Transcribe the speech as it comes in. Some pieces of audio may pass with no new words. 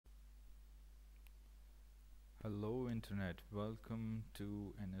Hello Internet, welcome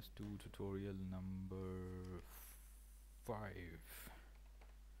to NS-2 tutorial number 5.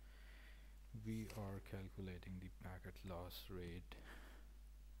 We are calculating the packet loss rate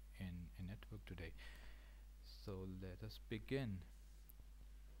in a network today. So let us begin.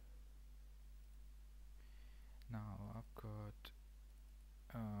 Now I've got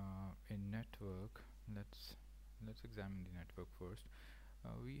a network. Let's examine the network first.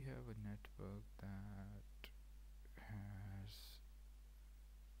 We have a network that has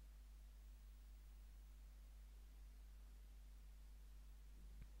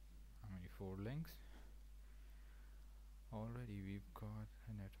how many? 4 links. Already we've got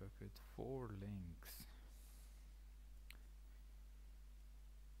a network with 4 links.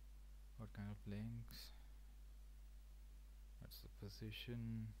 What kind of links? What's the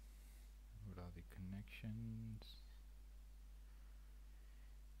position? What are the connections?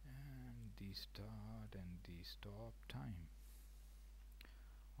 And the start and the stop time.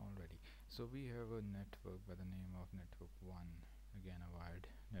 Already. So we have a network by the name of network 1, again a wired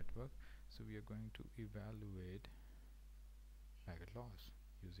network. So we are going to evaluate packet loss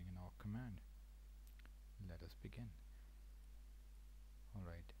using an awk command. Let us begin.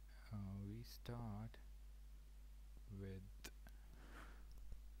 Alright, we start with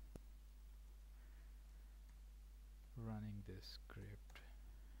running this script.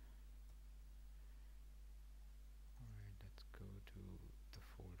 Alright, let's go to the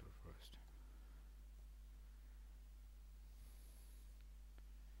folder first.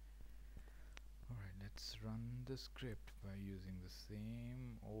 Alright, let's run the script by using the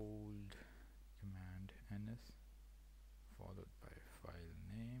same old command ns followed by file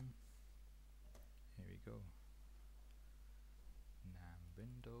name. Here we go. Nam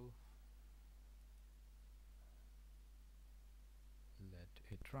window. Let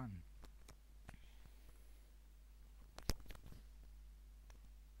it run.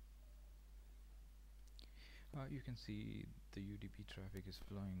 You can see the UDP traffic is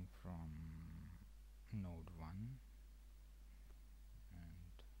flowing from node 1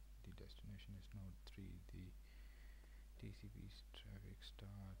 and the destination is node 3. The TCP traffic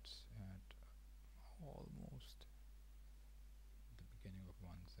starts at almost the beginning of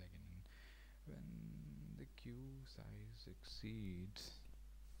 1 second, and when the queue size exceeds,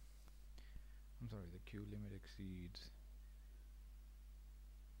 the queue limit exceeds,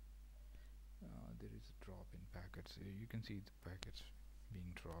 there is a drop in packets. You can see the packets being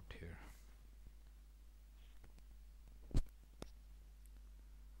dropped here.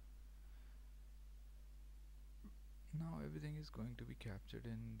 Now everything is going to be captured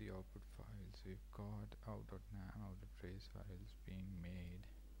in the output files. We've got out.nam, out.trace files being made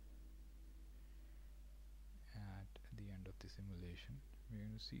at the end of the simulation. We're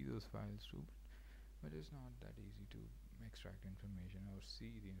going to see those files too, but it's not that easy to extract information or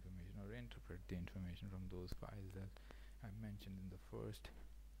see the information or interpret the information from those files that I mentioned in the first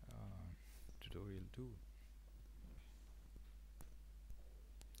tutorial too.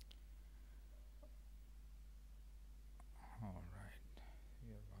 Alright, we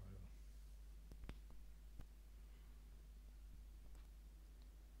have our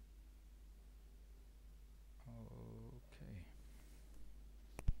okay.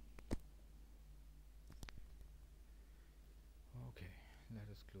 Okay, let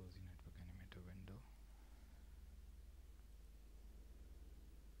us close the network animator window.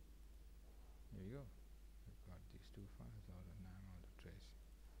 Here you go. We've got these two files, out.nam, out.trace.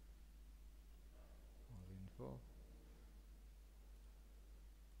 All the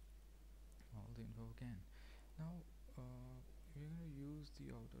info again. Now we're going to use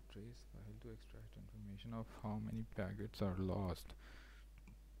the out.trace file to extract information of how many packets are lost.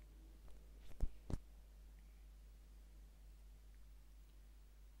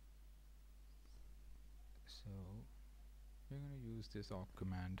 So we're going to use this awk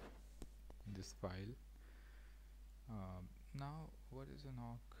command in this file. Now what is an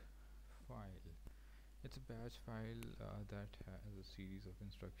awk file? It's a batch file that has a series of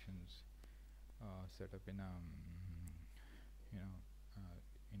instructions set up in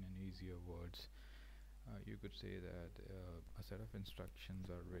in an easier words. You could say that a set of instructions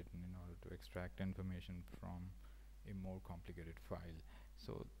are written in order to extract information from a more complicated file.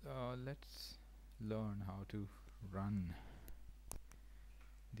 So let's learn how to run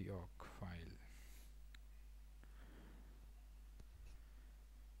the awk file.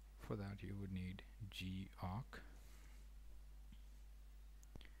 For that you would need gawk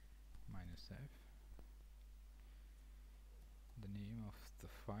 -f, the name of the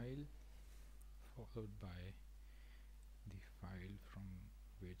file, followed by the file from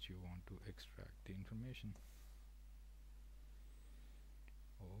which you want to extract the information.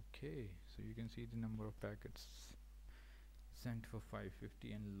 Okay, so you can see the number of packets sent for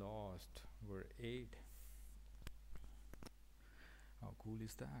 550 and lost were 8. How cool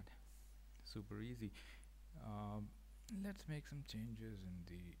is that? Super easy. um, let's make some changes in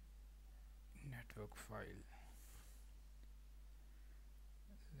the network file.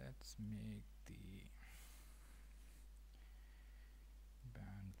 Let's make the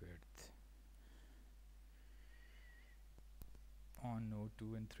bandwidth on node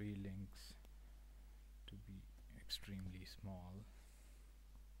 2 and 3 links to be extremely small,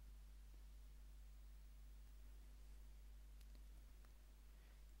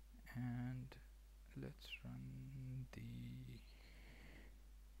 and let's run the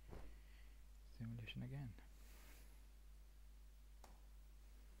simulation again.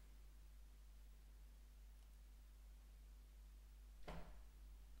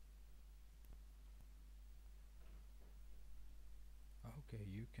 Okay,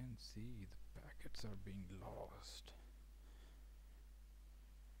 you can see the packets are being lost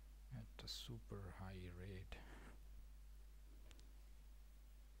at a super high rate.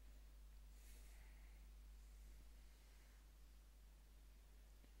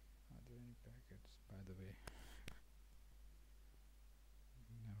 Are there any packets, by the way?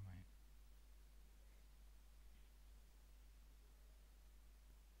 Never mind.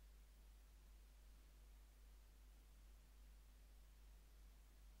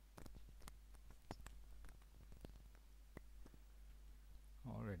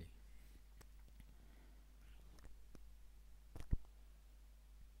 Already.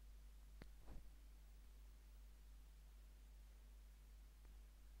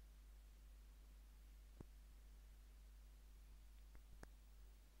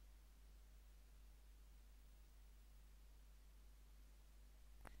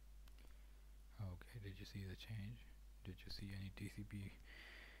 Okay, did you see the change? Did you see any TCP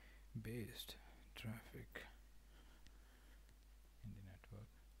based traffic in the network?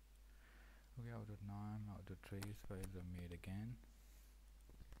 Okay, out of trace files are made again.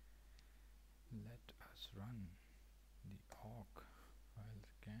 Let us run the awk files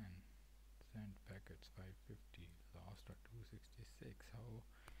again. Send packets 550, lost are 266. How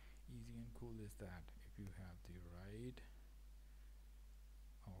easy and cool is that? If you have the right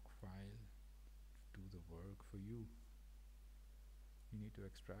awk file, do the work for you. You need to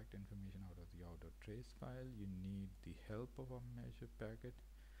extract information out of the out-of-trace file. You need the help of a measure packet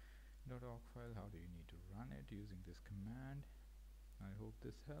 .awk file. How do you need to run it? Using this command. I hope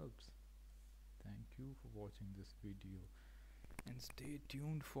this helps. Thank you for watching this video, and stay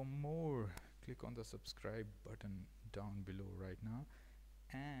tuned for more. Click on the subscribe button down below right now,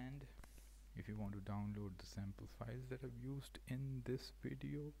 and if you want to download the sample files that I've used in this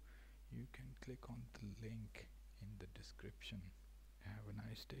video, you can click on the link in the description. Have a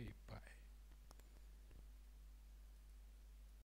nice day. Bye.